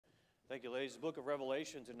Thank you, ladies. The book of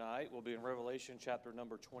Revelation tonight will be in Revelation chapter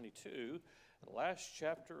number 22, the last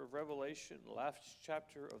chapter of Revelation, the last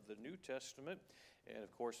chapter of the New Testament, and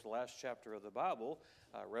of course the last chapter of the Bible,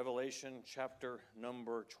 Revelation chapter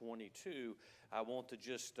number 22. I want to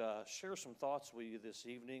just share some thoughts with you this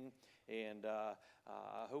evening, and I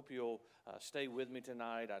hope you'll stay with me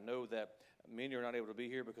tonight. I know that many are not able to be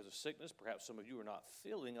here because of sickness. Perhaps some of you are not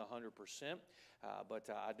feeling 100%, but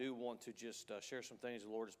I do want to just share some things the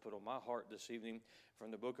Lord has put on my heart this evening from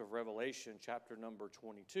the book of Revelation, chapter number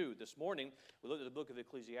 22. This morning, we looked at the book of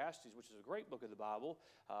Ecclesiastes, which is a great book of the Bible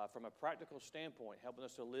from a practical standpoint, helping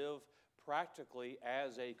us to live practically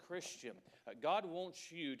as a Christian. God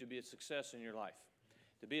wants you to be a success in your life,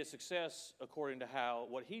 to be a success according to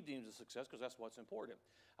what He deems a success, because that's what's important.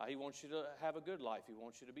 He wants you to have a good life. He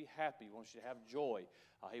wants you to be happy. He wants you to have joy.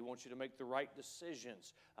 He wants you to make the right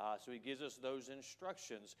decisions. So He gives us those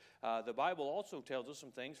instructions. The Bible also tells us some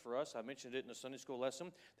things for us. I mentioned it in a Sunday school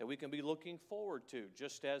lesson that we can be looking forward to,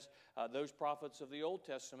 just as those prophets of the Old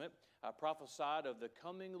Testament prophesied of the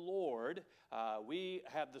coming Lord. We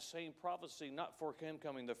have the same prophecy, not for Him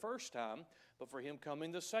coming the first time, but for Him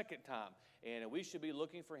coming the second time. And we should be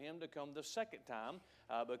looking for Him to come the second time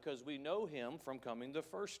because we know Him from coming the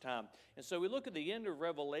first time. And so we look at the end of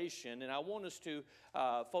Revelation, and I want us to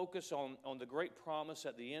focus on the great promise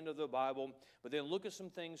at the end of the Bible, but then look at some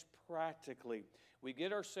things practically. We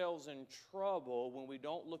get ourselves in trouble when we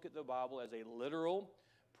don't look at the Bible as a literal,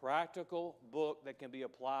 practical book that can be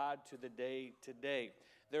applied to the day today.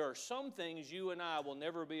 There are some things you and I will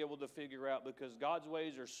never be able to figure out because God's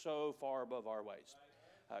ways are so far above our ways.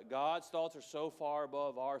 God's thoughts are so far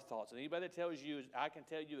above our thoughts. And anybody that tells you, I can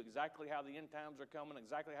tell you exactly how the end times are coming,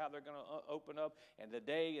 exactly how they're going to open up, and the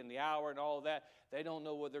day and the hour and all of that, they don't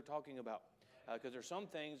know what they're talking about. Because there's some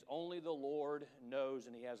things only the Lord knows,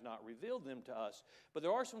 and He has not revealed them to us. But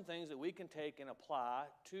there are some things that we can take and apply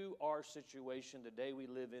to our situation, the day we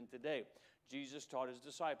live in today. Jesus taught His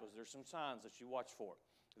disciples, there's some signs that you watch for.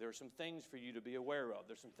 There are some things for you to be aware of.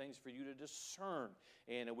 There's some things for you to discern.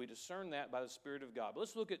 And we discern that by the Spirit of God. But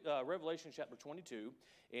let's look at Revelation chapter 22.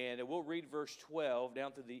 And we'll read verse 12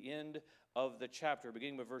 down to the end of the chapter,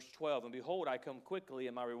 beginning with verse 12. And behold, I come quickly,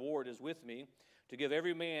 and my reward is with me, to give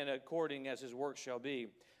every man according as his work shall be.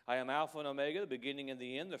 I am Alpha and Omega, the beginning and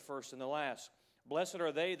the end, the first and the last. Blessed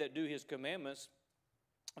are they that do His commandments.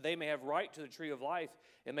 They may have right to the tree of life,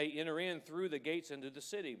 and may enter in through the gates into the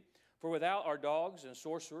city. For without are dogs and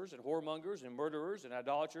sorcerers and whoremongers and murderers and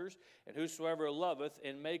idolaters and whosoever loveth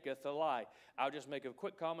and maketh a lie. I'll just make a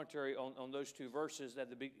quick commentary on those two verses.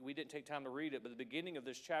 We didn't take time to read it, but at the beginning of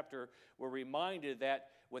this chapter, we're reminded that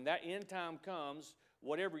when that end time comes,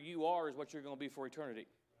 whatever you are is what you're going to be for eternity.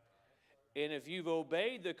 And if you've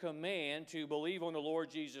obeyed the command to believe on the Lord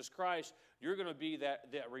Jesus Christ, you're going to be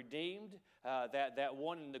that redeemed, that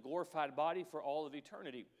one in the glorified body for all of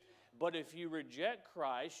eternity. But if you reject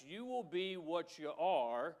Christ, you will be what you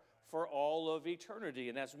are for all of eternity.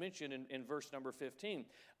 And that's mentioned in verse number 15.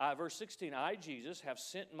 Verse 16, I, Jesus, have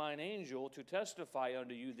sent mine angel to testify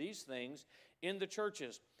unto you these things in the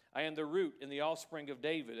churches. I am the root and the offspring of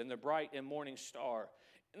David, and the bright and morning star.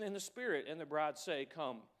 And then the Spirit and the bride say,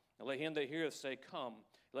 Come. And let him that heareth say, Come.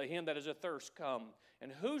 Let him that is athirst come.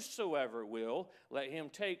 And whosoever will, let him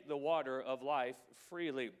take the water of life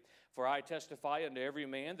freely. For I testify unto every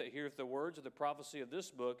man that heareth the words of the prophecy of this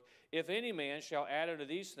book, if any man shall add unto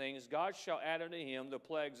these things, God shall add unto him the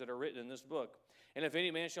plagues that are written in this book. And if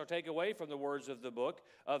any man shall take away from the words of the book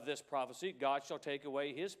of this prophecy, God shall take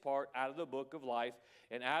away his part out of the book of life,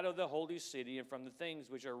 and out of the holy city, and from the things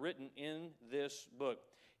which are written in this book.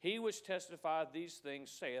 He which testifieth these things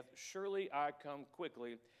saith, Surely I come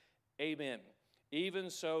quickly. Amen. Even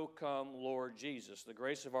so come, Lord Jesus. The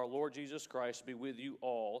grace of our Lord Jesus Christ be with you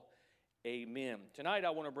all. Amen. Tonight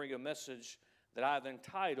I want to bring a message that I've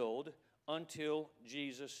entitled, Until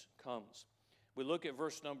Jesus Comes. We look at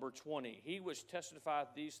verse number 20. He which testifieth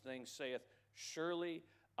these things saith, Surely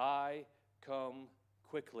I come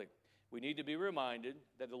quickly. We need to be reminded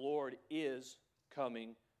that the Lord is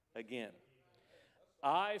coming again.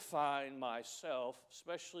 I find myself,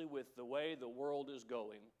 especially with the way the world is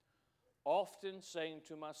going, often saying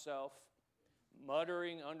to myself,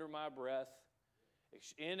 muttering under my breath,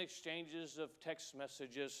 in exchanges of text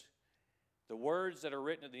messages, the words that are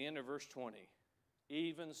written at the end of verse 20,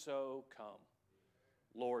 even so come,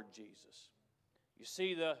 Lord Jesus. You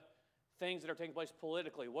see the things that are taking place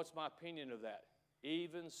politically. What's my opinion of that?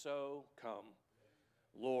 Even so come,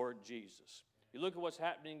 Lord Jesus. You look at what's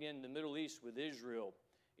happening in the Middle East with Israel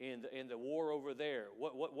and the war over there.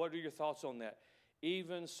 What are your thoughts on that?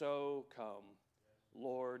 Even so come,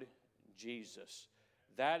 Lord Jesus.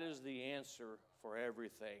 That is the answer for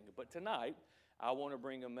everything. But tonight, I want to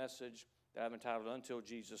bring a message that I've entitled, Until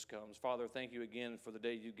Jesus Comes. Father, thank you again for the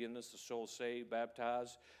day you've given us, the soul saved,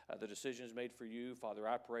 baptized, the decisions made for you. Father,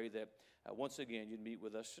 I pray that once again you'd meet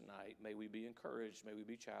with us tonight. May we be encouraged. May we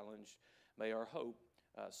be challenged. May our hope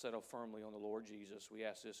settle firmly on the Lord Jesus. We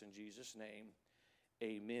ask this in Jesus' name.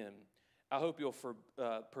 Amen. I hope you'll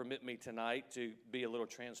permit me tonight to be a little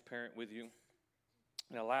transparent with you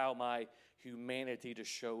and allow my humanity to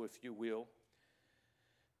show, if you will.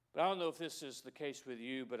 But I don't know if this is the case with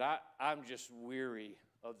you, but I'm just weary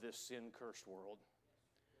of this sin-cursed world.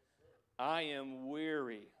 I am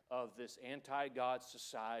weary of this anti-God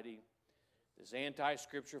society, this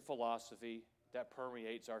anti-Scripture philosophy that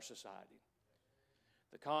permeates our society.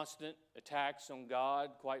 The constant attacks on God,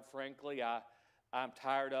 quite frankly, I'm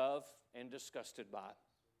tired of and disgusted by.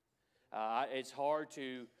 It's hard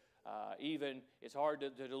to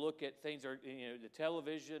look at things, the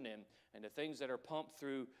television and the things that are pumped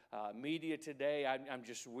through media today. I'm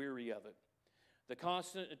just weary of it. The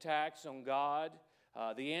constant attacks on God,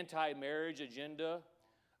 the anti-marriage agenda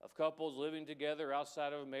of couples living together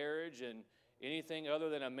outside of marriage, and anything other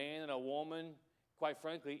than a man and a woman, quite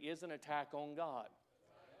frankly, is an attack on God.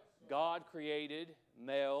 God created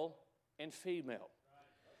male and female.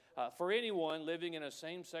 For anyone living in a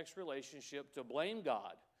same-sex relationship to blame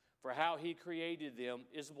God for how He created them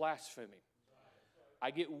is blasphemy.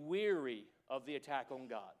 I get weary of the attack on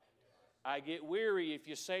God. I get weary if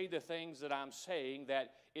you say the things that I'm saying,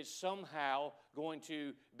 that it's somehow going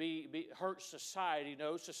to hurt society.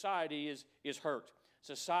 No, society is hurt.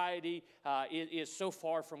 Society is so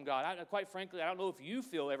far from God. Quite frankly, I don't know if you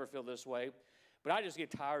ever feel this way, but I just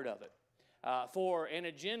get tired of it. For an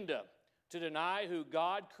agenda to deny who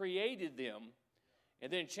God created them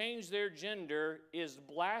and then change their gender is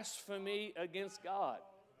blasphemy against God.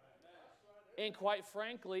 And quite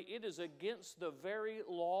frankly, it is against the very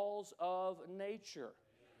laws of nature.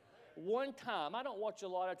 One time, I don't watch a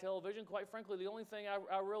lot of television. Quite frankly, the only thing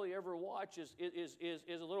I really ever watch is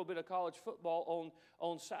a little bit of college football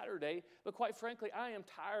on Saturday. But quite frankly, I am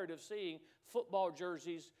tired of seeing football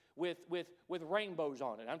jerseys with rainbows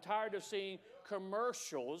on it. I'm tired of seeing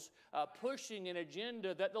commercials pushing an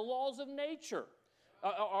agenda that the laws of nature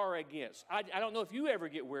are against. I don't know if you ever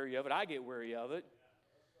get weary of it. I get weary of it.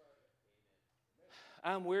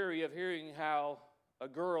 I'm weary of hearing how a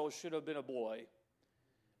girl should have been a boy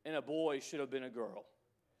and a boy should have been a girl.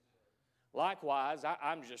 Likewise,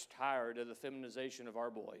 I'm just tired of the feminization of our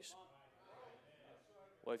boys.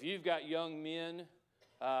 Well, if you've got young men,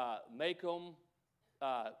 make them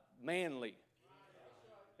manly.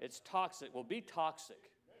 It's toxic. Well, be toxic.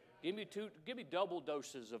 Give me double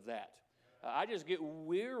doses of that. I just get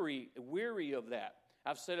weary of that.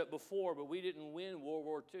 I've said it before, but we didn't win World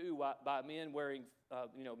War II by men wearing,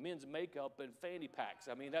 men's makeup and fanny packs.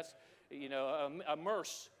 I mean, that's, a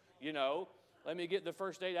merce. Let me get the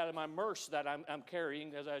first aid out of my merce that I'm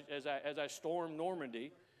carrying as I storm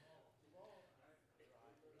Normandy.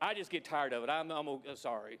 I just get tired of it. I'm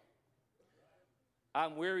sorry.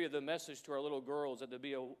 I'm weary of the message to our little girls that to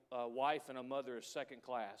be a wife and a mother is second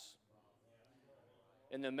class.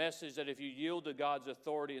 And the message that if you yield to God's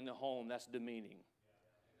authority in the home, that's demeaning.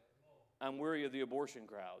 I'm weary of the abortion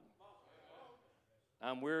crowd.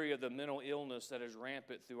 I'm weary of the mental illness that is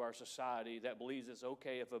rampant through our society that believes it's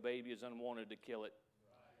okay if a baby is unwanted to kill it.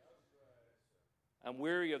 I'm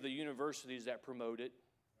weary of the universities that promote it.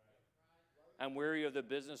 I'm weary of the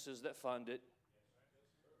businesses that fund it.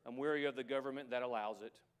 I'm weary of the government that allows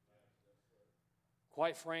it.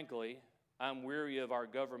 Quite frankly, I'm weary of our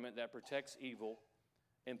government that protects evil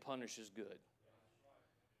and punishes good.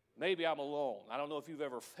 Maybe I'm alone. I don't know if you've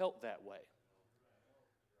ever felt that way.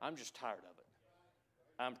 I'm just tired of it.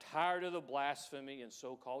 I'm tired of the blasphemy in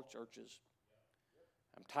so-called churches.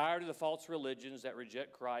 I'm tired of the false religions that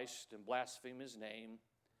reject Christ and blaspheme His name.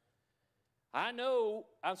 I know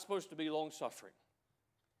I'm supposed to be long-suffering,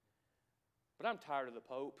 but I'm tired of the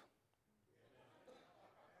Pope.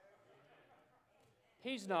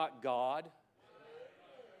 He's not God.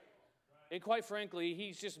 And quite frankly,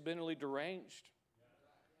 he's just mentally deranged.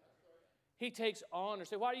 He takes honor.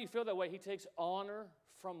 Say, why do you feel that way? He takes honor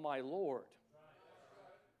from my Lord.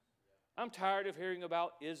 I'm tired of hearing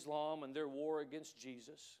about Islam and their war against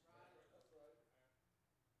Jesus.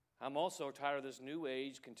 I'm also tired of this new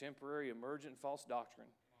age, contemporary, emergent false doctrine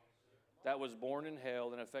that was born in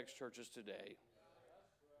hell and affects churches today.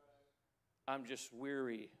 I'm just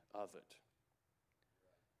weary of it.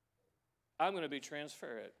 I'm going to be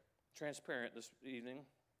transparent this evening.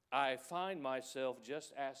 I find myself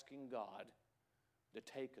just asking God to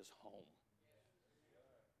take us home.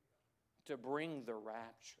 to bring the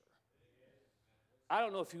rapture. I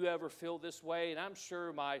don't know if you ever feel this way, and I'm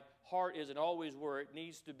sure my heart isn't always where it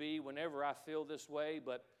needs to be whenever I feel this way,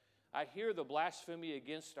 but I hear the blasphemy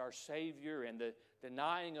against our Savior and the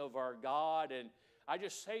denying of our God, and I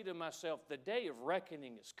just say to myself, the day of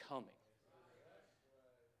reckoning is coming.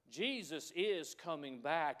 Jesus is coming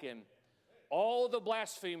back, and all the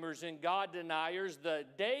blasphemers and God deniers, the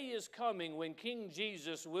day is coming when King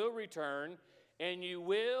Jesus will return, and you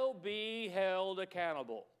will be held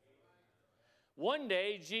accountable. One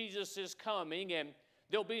day, Jesus is coming, and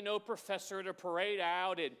there'll be no professor to parade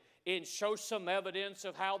out and show some evidence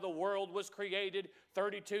of how the world was created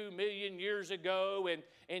 32 million years ago,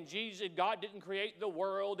 and God didn't create the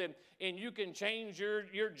world, and you can change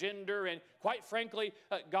your gender, and quite frankly,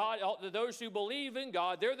 those who believe in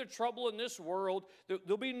God, they're the trouble in this world.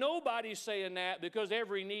 There'll be nobody saying that because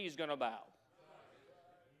every knee is going to bow.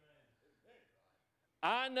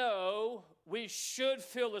 I know we should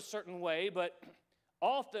feel a certain way, but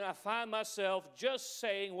often I find myself just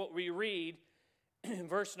saying what we read in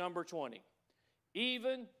verse number 20.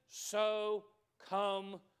 Even so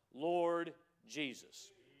come, Lord Jesus.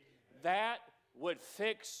 That would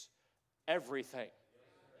fix everything.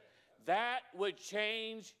 That would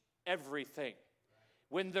change everything.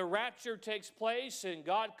 When the rapture takes place and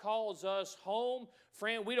God calls us home,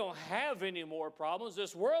 friend, we don't have any more problems.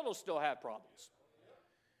 This world will still have problems.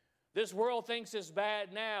 This world thinks it's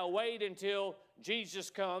bad now. Wait until Jesus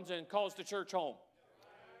comes and calls the church home.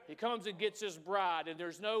 He comes and gets his bride, and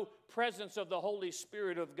there's no presence of the Holy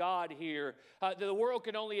Spirit of God here. The world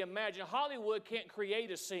can only imagine. Hollywood can't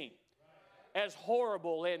create a scene as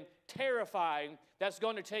horrible and terrifying that's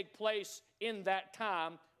going to take place in that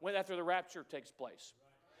time after the rapture takes place.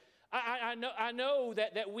 I know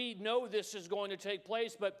that we know this is going to take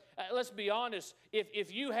place, but let's be honest.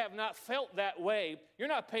 If you have not felt that way, you're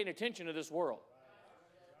not paying attention to this world.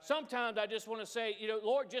 Sometimes I just want to say,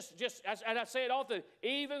 Lord, and I say it often,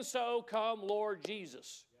 even so come, Lord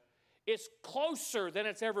Jesus. It's closer than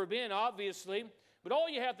it's ever been, obviously, but all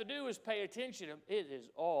you have to do is pay attention. It is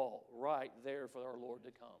all right there for our Lord to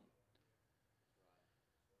come.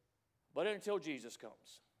 But until Jesus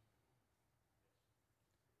comes,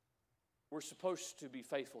 we're supposed to be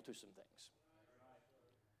faithful to some things.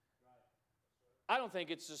 I don't think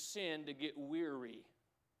it's a sin to get weary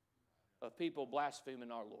of people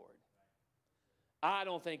blaspheming our Lord. I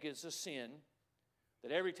don't think it's a sin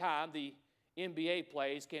that every time the NBA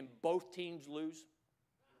plays, can both teams lose?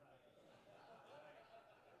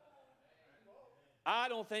 I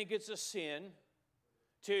don't think it's a sin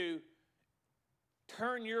to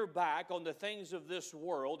turn your back on the things of this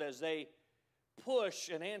world as they push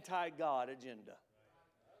an anti-God agenda.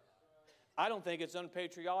 I don't think it's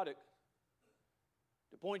unpatriotic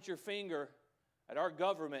to point your finger at our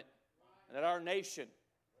government and at our nation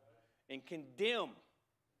and condemn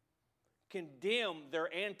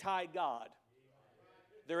their anti-God,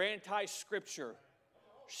 their anti-Scripture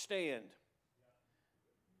stand.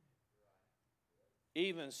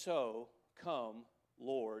 Even so, come,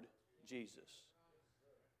 Lord Jesus.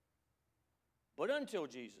 But until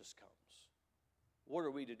Jesus comes, what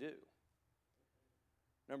are we to do?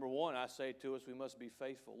 Number one, I say to us, we must be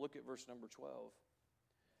faithful. Look at verse number 12.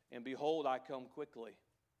 And behold, I come quickly,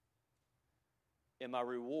 and my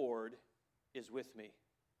reward is with me,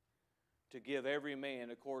 to give every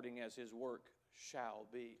man according as his work shall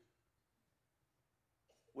be.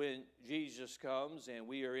 When Jesus comes and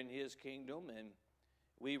we are in his kingdom and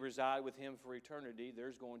we reside with him for eternity,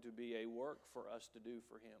 there's going to be a work for us to do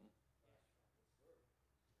for him.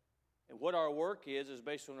 And what our work is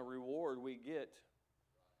based on the reward we get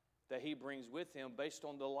that he brings with him based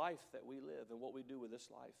on the life that we live and what we do with this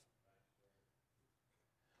life.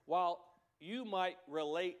 While you might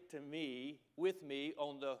relate to me, with me,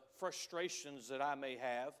 on the frustrations that I may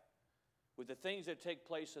have with the things that take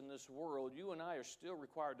place in this world, you and I are still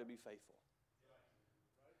required to be faithful.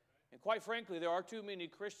 And quite frankly, there are too many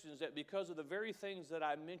Christians that because of the very things that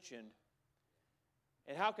I mentioned,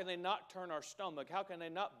 and how can they not turn our stomach? How can they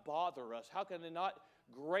not bother us? How can they not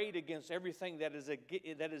grate against everything that is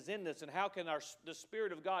in us? And how can the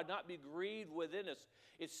Spirit of God not be grieved within us?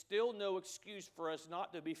 It's still no excuse for us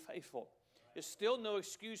not to be faithful. It's still no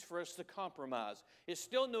excuse for us to compromise. It's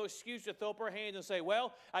still no excuse to throw up our hands and say,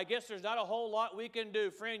 well, I guess there's not a whole lot we can do.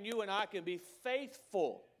 Friend, you and I can be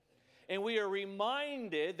faithful. And we are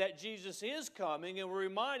reminded that Jesus is coming, and we're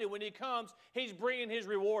reminded when he comes, he's bringing his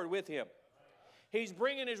reward with him. He's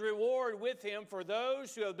bringing His reward with Him for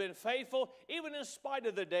those who have been faithful, even in spite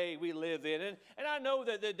of the day we live in. And I know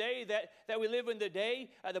that the day that we live in today,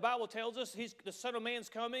 the Bible tells us the Son of Man's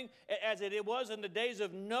coming, as it was in the days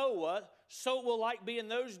of Noah, so it will like be in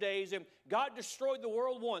those days. And God destroyed the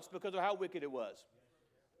world once because of how wicked it was.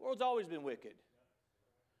 The world's always been wicked.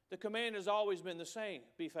 The command has always been the same: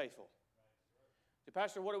 be faithful.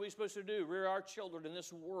 Pastor, what are we supposed to do? Rear our children in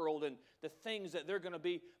this world and the things that they're going to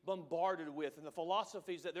be bombarded with and the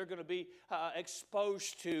philosophies that they're going to be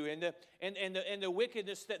exposed to and the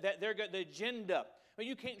wickedness that they're going, the agenda. I mean,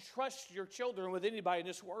 you can't trust your children with anybody in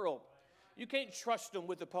this world. You can't trust them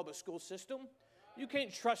with the public school system. You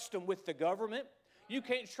can't trust them with the government. You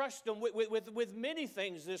can't trust them with many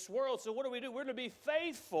things in this world. So what do? We're going to be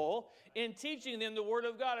faithful in teaching them the Word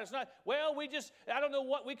of God. It's not, well, I don't know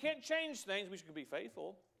what, we can't change things. We should be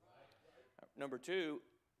faithful. Number two,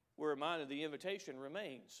 we're reminded the invitation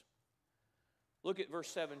remains. Look at verse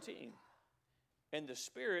 17. And the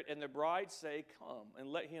Spirit and the bride say, come. And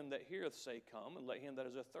let him that heareth say, come. And let him that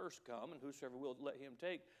is athirst come. And whosoever will, let him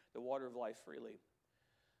take the water of life freely.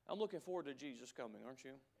 I'm looking forward to Jesus coming, aren't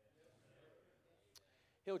you?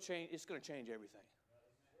 He'll change. It's going to change everything.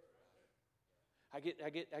 I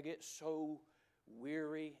get so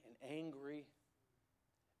weary and angry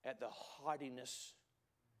at the haughtiness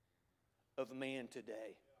of man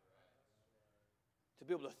today. To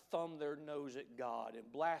be able to thumb their nose at God and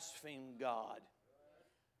blaspheme God.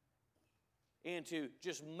 And to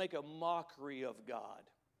just make a mockery of God.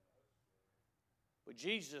 But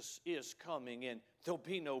Jesus is coming, and there'll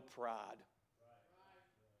be no pride.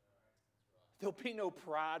 There'll be no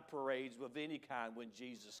pride parades of any kind when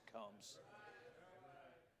Jesus comes.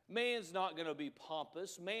 Man's not going to be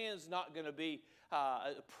pompous. Man's not going to be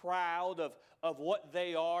proud of what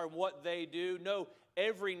they are and what they do. No,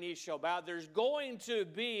 every knee shall bow. There's going to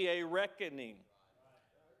be a reckoning.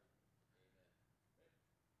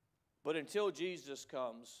 But until Jesus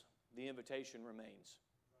comes, the invitation remains.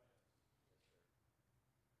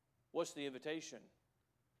 What's the invitation?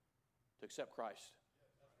 To accept Christ.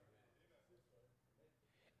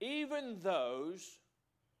 Even those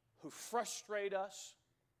who frustrate us,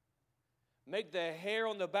 make the hair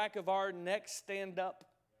on the back of our neck stand up,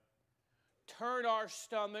 turn our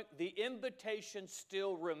stomach, the invitation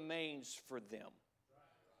still remains for them.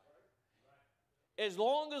 As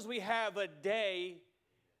long as we have a day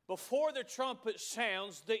before the trumpet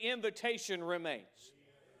sounds, the invitation remains.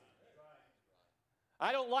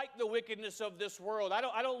 I don't like the wickedness of this world. I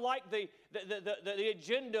don't like the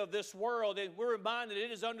agenda of this world. And we're reminded it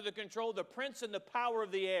is under the control of the prince and the power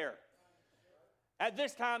of the air. At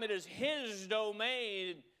this time, it is his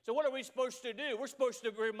domain. So what are we supposed to do? We're supposed to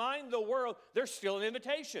remind the world there's still an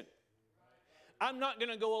invitation. I'm not going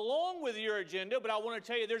to go along with your agenda, but I want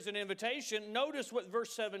to tell you there's an invitation. Notice what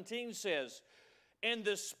verse 17 says. And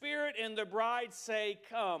the Spirit and the bride say,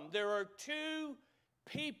 come. There are two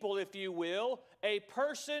people, if you will, a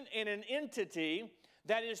person and an entity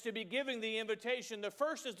that is to be giving the invitation. The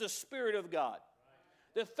first is the Spirit of God.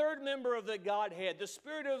 The third member of the Godhead, the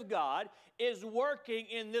Spirit of God, is working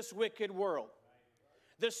in this wicked world.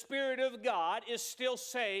 The Spirit of God is still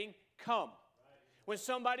saying, come. When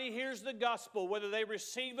somebody hears the gospel, whether they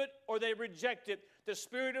receive it or they reject it, the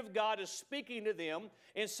Spirit of God is speaking to them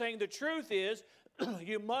and saying the truth is,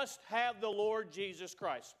 you must have the Lord Jesus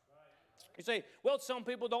Christ. You say, well, some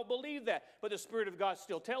people don't believe that, but the Spirit of God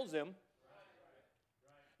still tells them.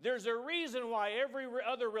 There's a reason why every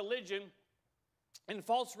other religion and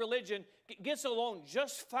false religion gets along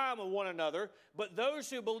just fine with one another, but those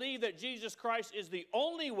who believe that Jesus Christ is the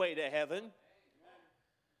only way to heaven,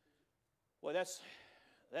 well, that's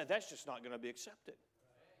just not going to be accepted.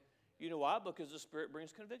 You know why? Because the Spirit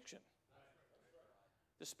brings conviction.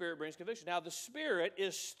 The Spirit brings conviction. Now, the Spirit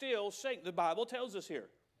is still saying, the Bible tells us here.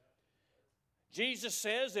 Jesus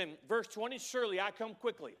says in verse 20, surely I come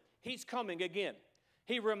quickly. He's coming again.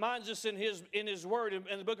 He reminds us in his word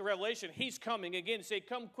in the book of Revelation, he's coming again. He said,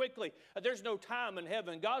 come quickly. There's no time in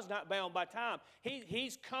heaven. God's not bound by time.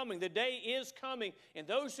 He's coming. The day is coming. And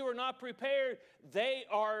those who are not prepared, they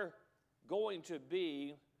are going to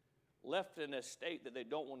be left in a state that they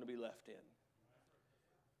don't want to be left in.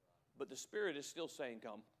 But the Spirit is still saying,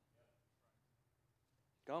 come.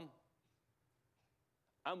 Come.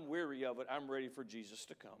 I'm weary of it. I'm ready for Jesus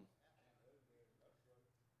to come.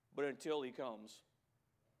 But until he comes,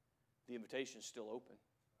 the invitation is still open.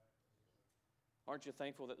 Aren't you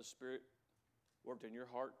thankful that the Spirit worked in your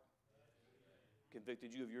heart,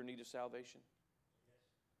 convicted you of your need of salvation?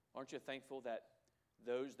 Aren't you thankful that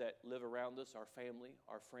those that live around us, our family,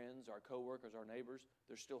 our friends, our co-workers, our neighbors,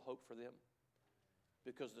 there's still hope for them?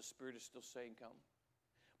 because the Spirit is still saying come.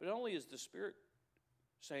 But not only is the Spirit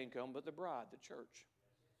saying come, but the bride, the church,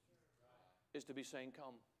 is to be saying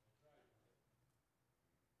come.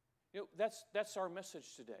 You know, that's our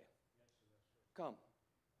message today. Come.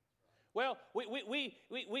 Well, we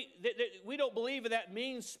don't believe in that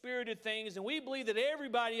mean-spirited things, and we believe that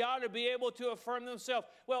everybody ought to be able to affirm themselves.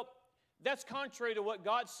 Well, that's contrary to what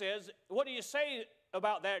God says. What do you say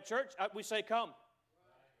about that, church? We say come.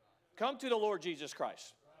 Come to the Lord Jesus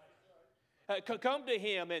Christ. Come to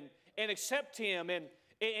Him and accept Him and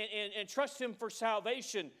trust Him for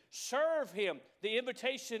salvation. Serve Him. The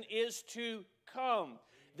invitation is to come.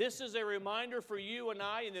 This is a reminder for you and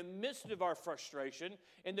I in the midst of our frustration,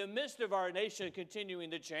 in the midst of our nation continuing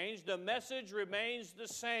to change, the message remains the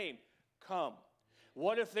same. Come.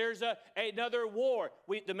 What if there's another war?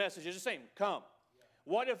 The message is the same. Come.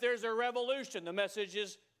 What if there's a revolution? The message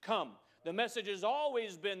is come. The message has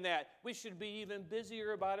always been that. We should be even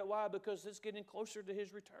busier about it. Why? Because it's getting closer to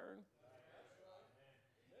His return.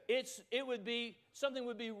 Something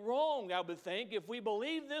would be wrong, I would think, if we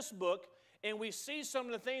believe this book and we see some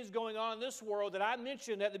of the things going on in this world that I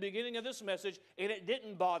mentioned at the beginning of this message, and it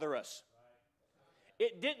didn't bother us.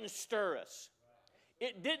 It didn't stir us.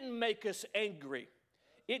 It didn't make us angry.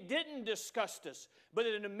 It didn't disgust us. But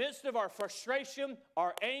in the midst of our frustration,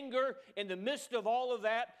 our anger, in the midst of all of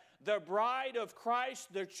that, the bride of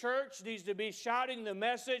Christ, the church, needs to be shouting the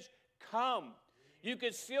message, come. You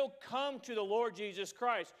can still come to the Lord Jesus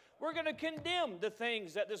Christ. We're going to condemn the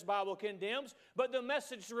things that this Bible condemns, but the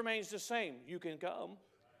message remains the same. You can come.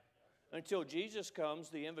 Until Jesus comes,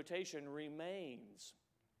 the invitation remains.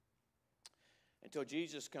 Until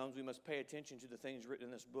Jesus comes, we must pay attention to the things written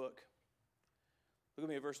in this book. Look at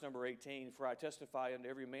me at verse number 18. For I testify unto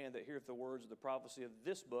every man that heareth the words of the prophecy of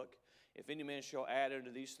this book, if any man shall add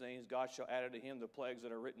unto these things, God shall add unto him the plagues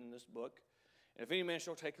that are written in this book. And if any man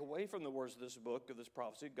shall take away from the words of this book, of this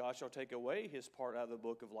prophecy, God shall take away his part out of the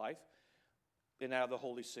book of life and out of the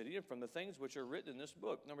holy city and from the things which are written in this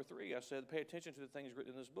book. Number 3, I said, pay attention to the things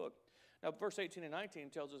written in this book. Now, verse 18 and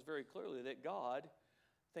 19 tells us very clearly that God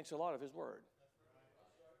thinks a lot of His word.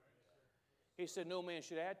 He said no man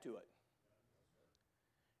should add to it.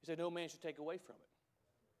 He said no man should take away from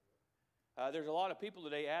it. There's a lot of people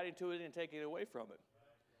today adding to it and taking away from it.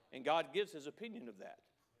 And God gives His opinion of that.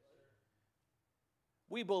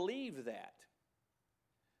 We believe that.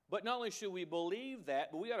 But not only should we believe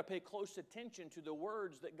that, but we got to pay close attention to the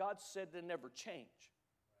words that God said that never change.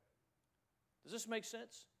 Does this make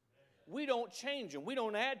sense? We don't change them. We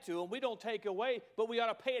don't add to them. We don't take away, but we got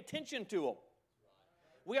to pay attention to them.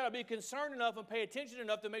 We got to be concerned enough and pay attention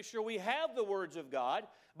enough to make sure we have the words of God.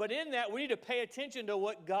 But in that, we need to pay attention to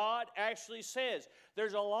what God actually says.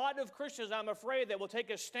 There's a lot of Christians, I'm afraid, that will take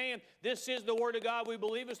a stand. This is the Word of God. We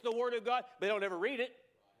believe it's the Word of God. They don't ever read it.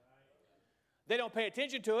 They don't pay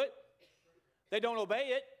attention to it. They don't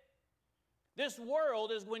obey it. This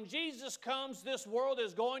world is, when Jesus comes, this world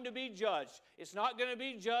is going to be judged. It's not going to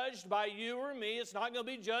be judged by you or me. It's not going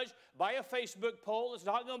to be judged by a Facebook poll. It's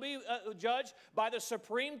not going to be judged by the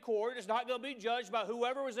Supreme Court. It's not going to be judged by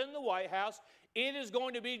whoever was in the White House. It is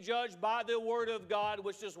going to be judged by the Word of God,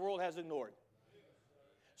 which this world has ignored.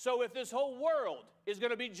 So if this whole world is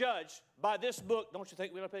going to be judged by this book, don't you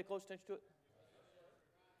think we ought to pay close attention to it?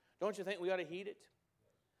 Don't you think we ought to heed it?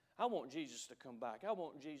 I want Jesus to come back. I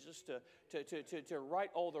want Jesus to right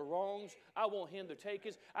all the wrongs. I want Him to take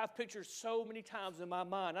His. I've pictured so many times in my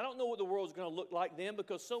mind. I don't know what the world's going to look like then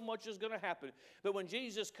because so much is going to happen. But when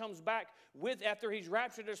Jesus comes back after He's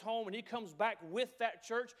raptured His home and He comes back with that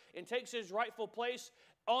church and takes His rightful place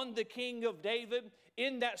on the King of David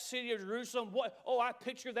in that city of Jerusalem. I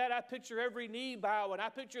picture that. I picture every knee bowing. I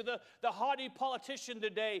picture the haughty politician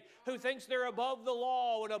today who thinks they're above the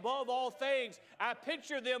law and above all things. I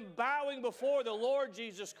picture them bowing before the Lord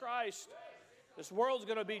Jesus Christ. This world's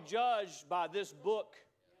going to be judged by this book.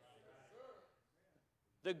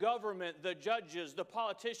 The government, the judges, the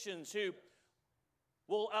politicians who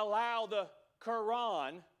will allow the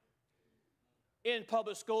Quran in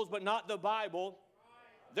public schools but not the Bible,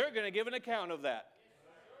 they're going to give an account of that.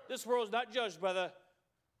 This world's not judged by the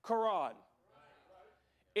Quran.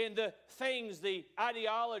 In the things, the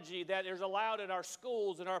ideology that is allowed in our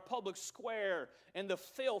schools, in our public square, and the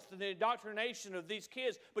filth and the indoctrination of these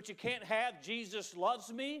kids, but you can't have Jesus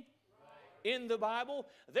loves me in the Bible,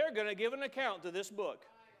 they're going to give an account to this book.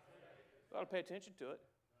 You ought to pay attention to it.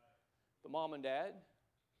 But mom and dad,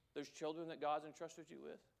 those children that God's entrusted you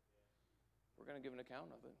with, we're going to give an account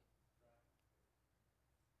of it.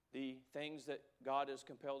 The things that God has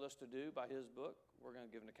compelled us to do by His book, we're going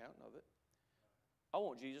to give an account of it. I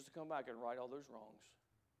want Jesus to come back and right all those wrongs.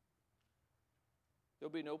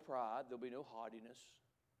 There'll be no pride. There'll be no haughtiness.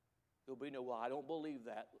 There'll be no, well, I don't believe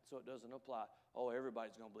that, so it doesn't apply. Oh,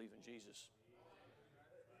 everybody's going to believe in Jesus.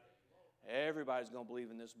 Everybody's going to believe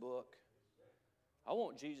in this book. I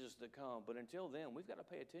want Jesus to come, but until then, we've got to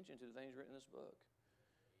pay attention to the things written in this book.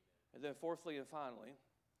 And then fourthly and finally,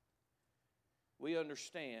 we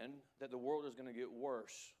understand that the world is going to get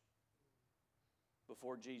worse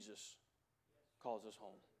before Jesus calls us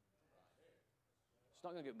home. It's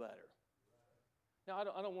not going to get better. Now,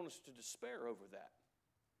 I don't want us to despair over that,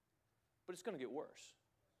 but it's going to get worse.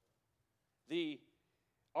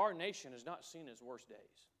 Our nation has not seen its worst days.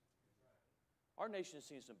 Our nation has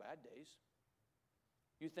seen some bad days.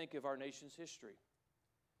 You think of our nation's history.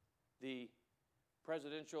 The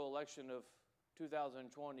presidential election of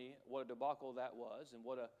 2020, what a debacle that was, and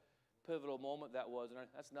what a pivotal moment that was. And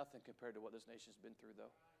that's nothing compared to what this nation's been through,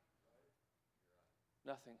 though.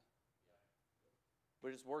 Nothing.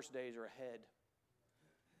 But its worst days are ahead,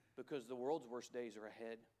 because the world's worst days are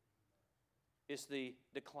ahead. It's the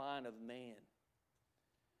decline of man.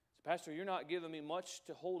 So, Pastor, you're not giving me much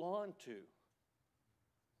to hold on to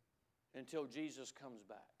until Jesus comes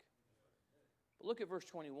back. But look at verse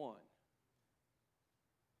 21.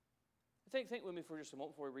 Think with me for just a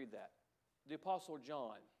moment before we read that. The Apostle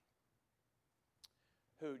John,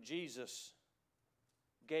 who Jesus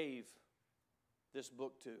gave this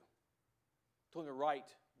book to, told him to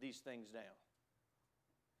write these things down,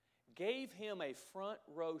 gave him a front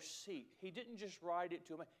row seat. He didn't just write it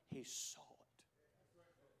to him, he saw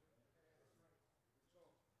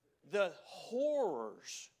it. The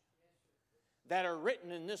horrors that are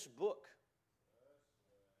written in this book,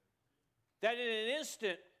 that in an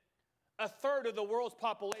instant, a third of the world's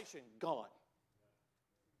population gone.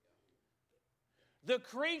 The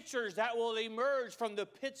creatures that will emerge from the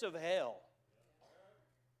pits of hell.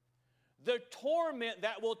 The torment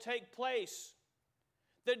that will take place.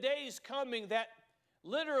 The days coming that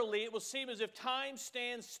literally it will seem as if time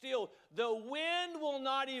stands still. The wind will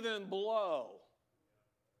not even blow.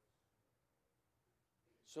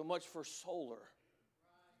 So much for solar.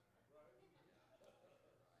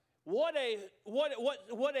 What a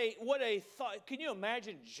thought. Can you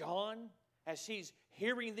imagine John as he's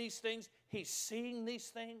hearing these things? He's seeing these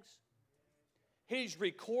things. He's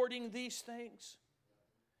recording these things.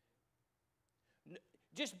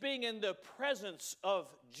 Just being in the presence of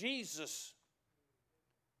Jesus.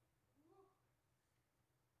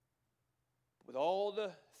 With all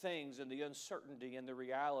the things and the uncertainty and the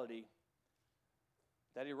reality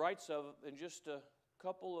that he writes of in just a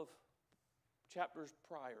couple of chapters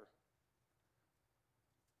prior,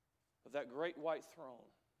 of that great white throne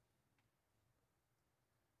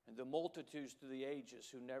and the multitudes through the ages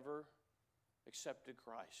who never accepted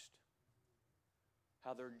Christ,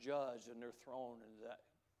 how they're judged and they're thrown into that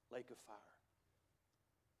lake of fire,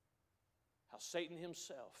 how Satan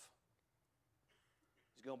himself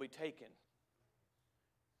is going to be taken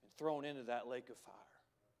and thrown into that lake of fire.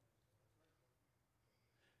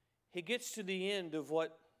 He gets to the end of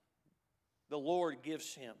what the Lord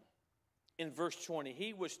gives him. In verse 20,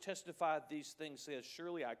 he which testified these things says,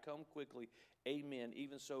 surely I come quickly. Amen.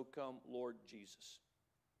 Even so come, Lord Jesus.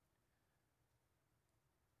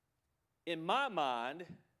 In my mind,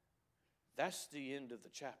 that's the end of the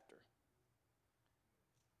chapter.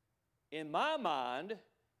 In my mind,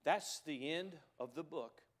 that's the end of the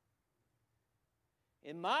book.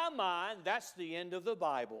 In my mind, that's the end of the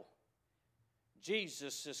Bible.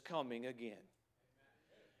 Jesus is coming again.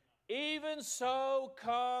 Even so,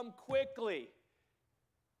 come quickly.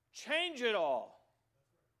 Change it all.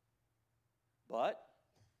 But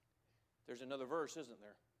there's another verse, isn't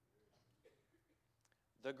there?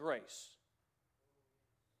 The grace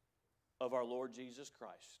of our Lord Jesus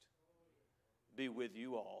Christ be with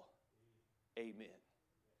you all. Amen.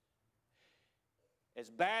 As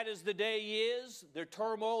bad as the day is, the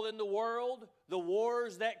turmoil in the world, the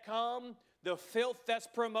wars that come, the filth that's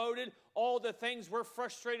promoted, all the things we're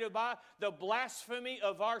frustrated by, the blasphemy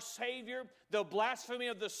of our Savior, the blasphemy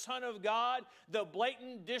of the Son of God, the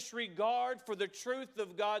blatant disregard for the truth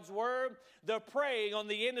of God's Word, the preying on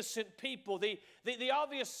the innocent people, the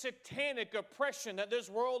obvious satanic oppression that this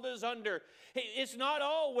world is under. It's not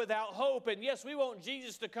all without hope. And yes, we want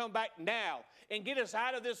Jesus to come back now and get us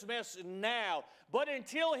out of this mess now. But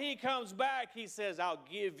until He comes back, He says, I'll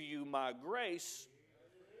give you my grace.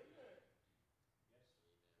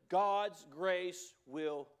 God's grace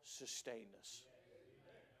will sustain us.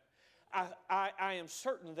 I am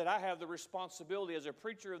certain that I have the responsibility as a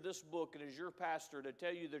preacher of this book and as your pastor to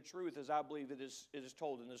tell you the truth as I believe it is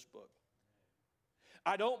told in this book.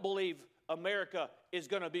 I don't believe America is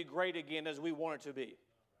going to be great again as we want it to be.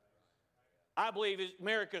 I believe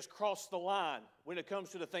America's crossed the line when it comes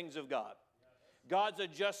to the things of God. God's a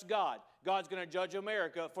just God. God's going to judge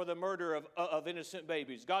America for the murder of innocent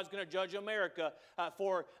babies. God's going to judge America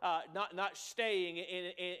for not staying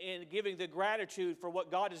and giving the gratitude for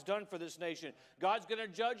what God has done for this nation. God's going to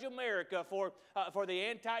judge America for the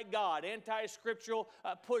anti-God, anti-scriptural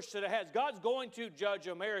push that it has. God's going to judge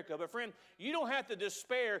America. But friend, you don't have to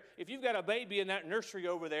despair if you've got a baby in that nursery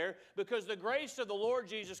over there, because the grace of the Lord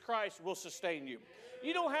Jesus Christ will sustain you.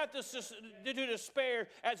 You don't have to despair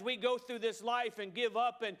as we go through this life and give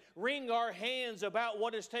up and wring our hands about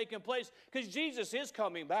what has taken place, because Jesus is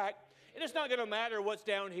coming back. And it's not going to matter what's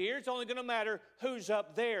down here. It's only going to matter who's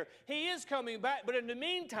up there. He is coming back, but in the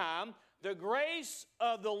meantime, the grace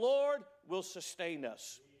of the Lord will sustain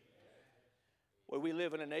us. Well, we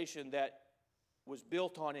live in a nation that was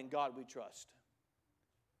built on "In God We Trust."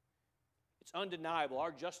 It's undeniable.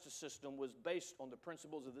 Our justice system was based on the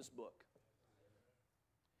principles of this book.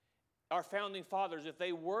 Our founding fathers, if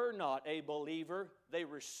they were not a believer, they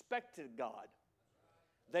respected God.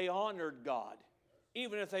 They honored God,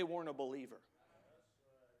 even if they weren't a believer.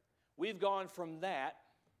 We've gone from that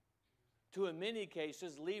to, in many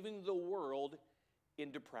cases, leaving the world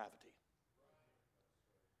in depravity,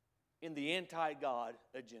 in the anti-God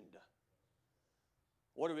agenda.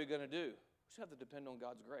 What are we going to do? We just have to depend on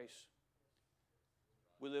God's grace.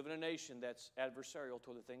 We live in a nation that's adversarial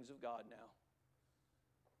to the things of God now.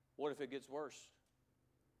 What if it gets worse?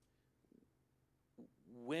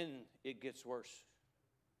 When it gets worse,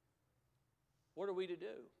 what are we to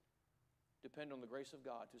do? Depend on the grace of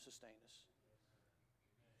God to sustain us.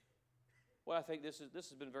 Well, I think this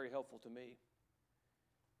has been very helpful to me.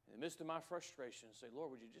 In the midst of my frustration, say,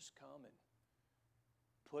 Lord, would you just come and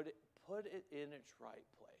put it in its right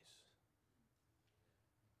place?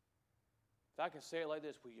 If I can say it like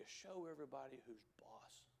this, will you show everybody who's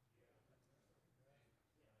boss?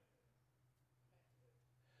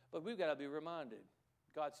 But we've got to be reminded,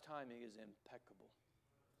 God's timing is impeccable.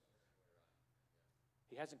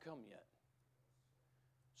 He hasn't come yet.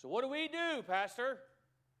 So what do, Pastor?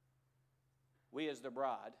 We as the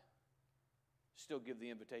bride still give the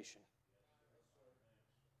invitation.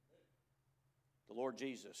 The Lord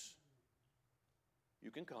Jesus,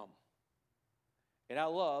 you can come. And I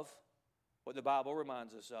love what the Bible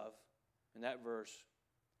reminds us of in that verse.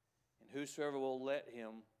 And whosoever will let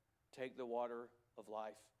him take the water of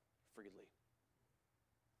life freely.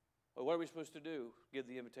 Well, what are we supposed to do? Give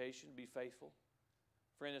the invitation, be faithful.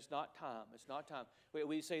 Friend, it's not time. It's not time.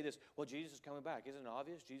 We say this, well, Jesus is coming back. Isn't it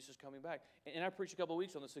obvious? Jesus is coming back. And I preached a couple of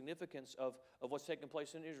weeks on the significance of what's taking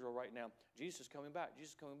place in Israel right now. Jesus is coming back.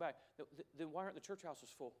 Jesus is coming back. Then why aren't the church houses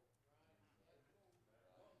full?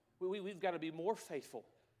 We've got to be more faithful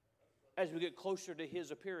as we get closer to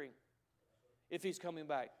His appearing, if He's coming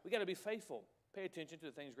back. We've got to be faithful. Pay attention to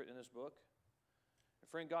the things written in this book. And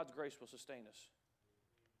friend, God's grace will sustain us.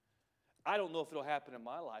 I don't know if it'll happen in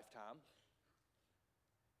my lifetime.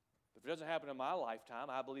 If it doesn't happen in my lifetime,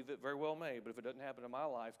 I believe it very well may, but if it doesn't happen in my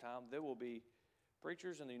lifetime, there will be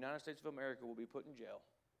preachers in the United States of America will be put in jail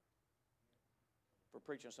for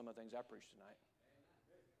preaching some of the things I preached tonight.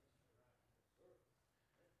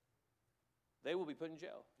 They will be put in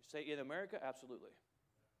jail. You say, in America? Absolutely.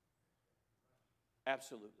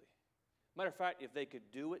 Absolutely. Matter of fact, if they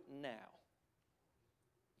could do it now,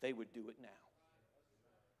 they would do it now.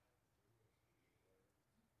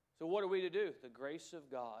 So what are we to do? The grace of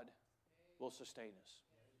God will sustain us.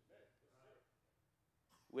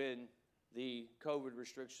 When the COVID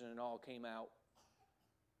restriction and all came out,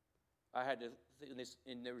 I had to,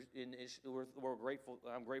 we're grateful.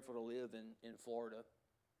 I'm grateful to live in Florida,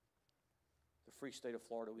 the free state of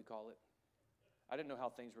Florida, we call it. I didn't know how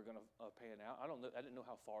things were going to pan out. I didn't know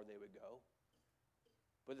how far they would go.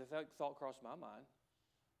 But the thought crossed my mind,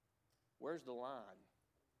 where's the line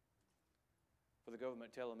for the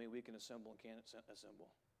government telling me we can assemble and can't assemble?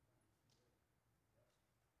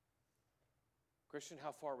 Christian,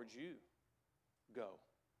 how far would you go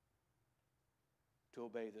to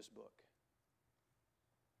obey this book?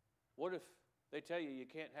 What if they tell you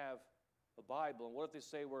can't have a Bible? And what if they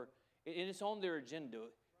say and it's on their agenda.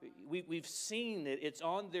 We've seen it. It's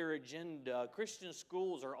on their agenda. Christian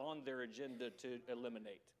schools are on their agenda to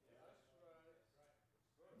eliminate.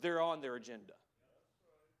 They're on their agenda.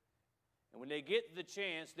 And when they get the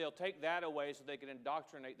chance, they'll take that away so they can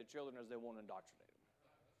indoctrinate the children as they want to indoctrinate them.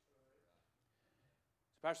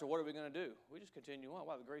 So, Pastor, what are we going to do? We just continue on.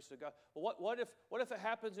 Wow, the grace of God. Well, what if it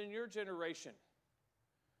happens in your generation?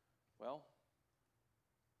 Well,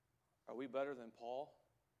 are we better than Paul?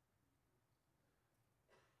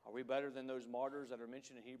 Are we better than those martyrs that are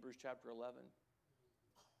mentioned in Hebrews chapter 11?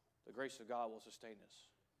 the grace of God will sustain us.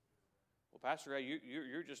 Well, Pastor Ray,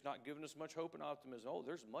 you're just not giving us much hope and optimism. Oh,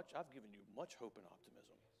 I've given you much hope and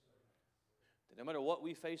optimism. That no matter what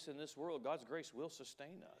we face in this world, God's grace will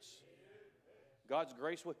sustain us. God's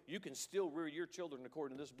grace will, you can still rear your children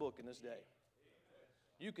according to this book in this day.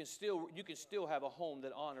 You can still have a home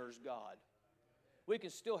that honors God. We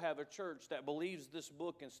can still have a church that believes this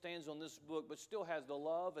book and stands on this book, but still has the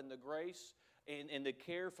love and the grace and the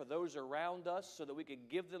care for those around us so that we can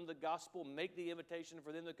give them the gospel, make the invitation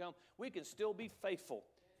for them to come. We can still be faithful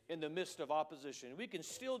in the midst of opposition. We can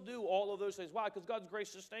still do all of those things. Why? Because God's grace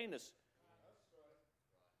sustained us.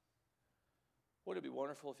 Wouldn't it be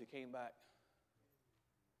wonderful if you came back?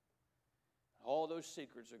 All those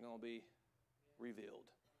secrets are going to be revealed.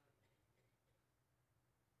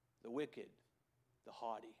 The wicked, the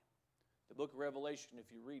haughty. The book of Revelation,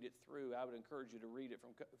 if you read it through, I would encourage you to read it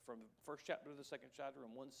from the first chapter to the second chapter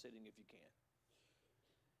in one sitting if you can.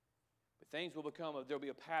 But things will become, there'll be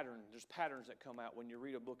a pattern. There's patterns that come out when you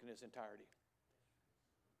read a book in its entirety.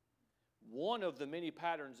 One of the many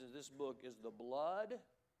patterns in this book is the blood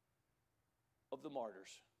of the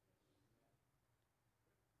martyrs.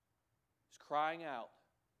 It's crying out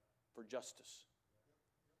for justice.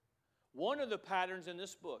 One of the patterns in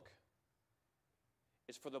this book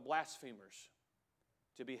is for the blasphemers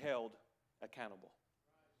to be held accountable.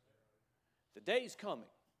 The day is coming.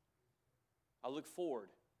 I look forward.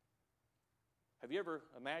 Have you ever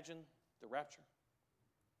imagined the rapture?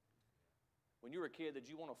 When you were a kid, did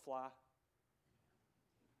you want to fly?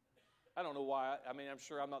 I don't know why. I mean, I'm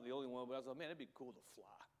sure I'm not the only one, but I was like, man, it'd be cool to fly.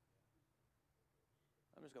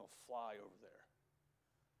 I'm just going to fly over there.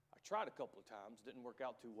 I tried a couple of times. Didn't work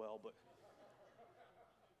out too well, but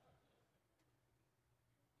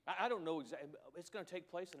I don't know exactly. It's going to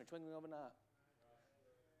take place in the twinkling of an eye.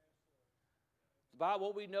 The Bible,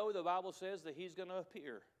 what we know, the Bible says that He's going to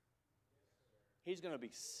appear. He's going to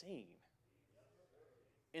be seen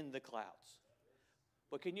in the clouds.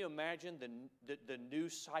 But can you imagine the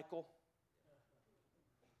news cycle?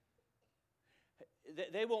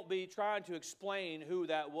 They won't be trying to explain who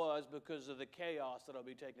that was because of the chaos that will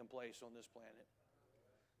be taking place on this planet.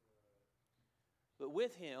 But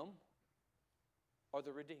with Him are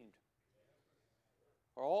the redeemed.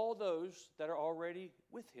 Are all those that are already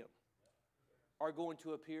with Him are going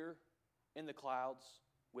to appear in the clouds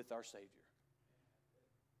with our Savior.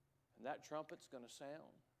 And that trumpet's going to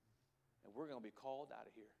sound, and we're going to be called out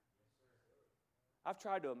of here. I've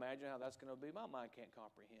tried to imagine how that's going to be. My mind can't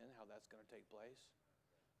comprehend how that's going to take place.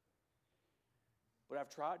 But I've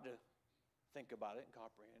tried to think about it and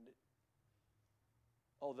comprehend it.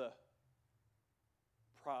 Oh, the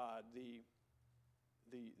pride, the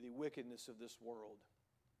wickedness of this world,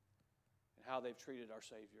 and how they've treated our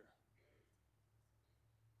Savior.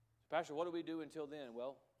 So, Pastor, what do we do until then?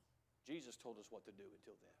 Well, Jesus told us what to do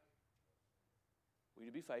until then. We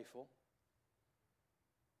need to be faithful.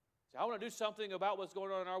 Say, I want to do something about what's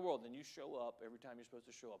going on in our world. Then you show up every time you're supposed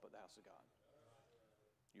to show up at the house of God.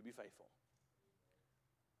 You be faithful.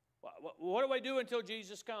 What do I do until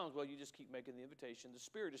Jesus comes? Well, you just keep making the invitation. The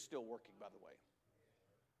Spirit is still working, by the way.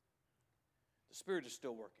 The Spirit is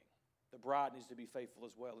still working. The bride needs to be faithful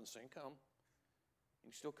as well and saying, come.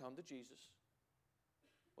 You can still come to Jesus.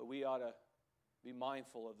 But we ought to be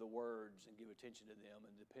mindful of the words and give attention to them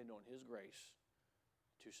and depend on His grace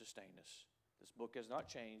to sustain us. This book has not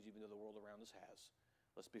changed, even though the world around us has.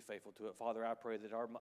 Let's be faithful to it. Father, I pray that our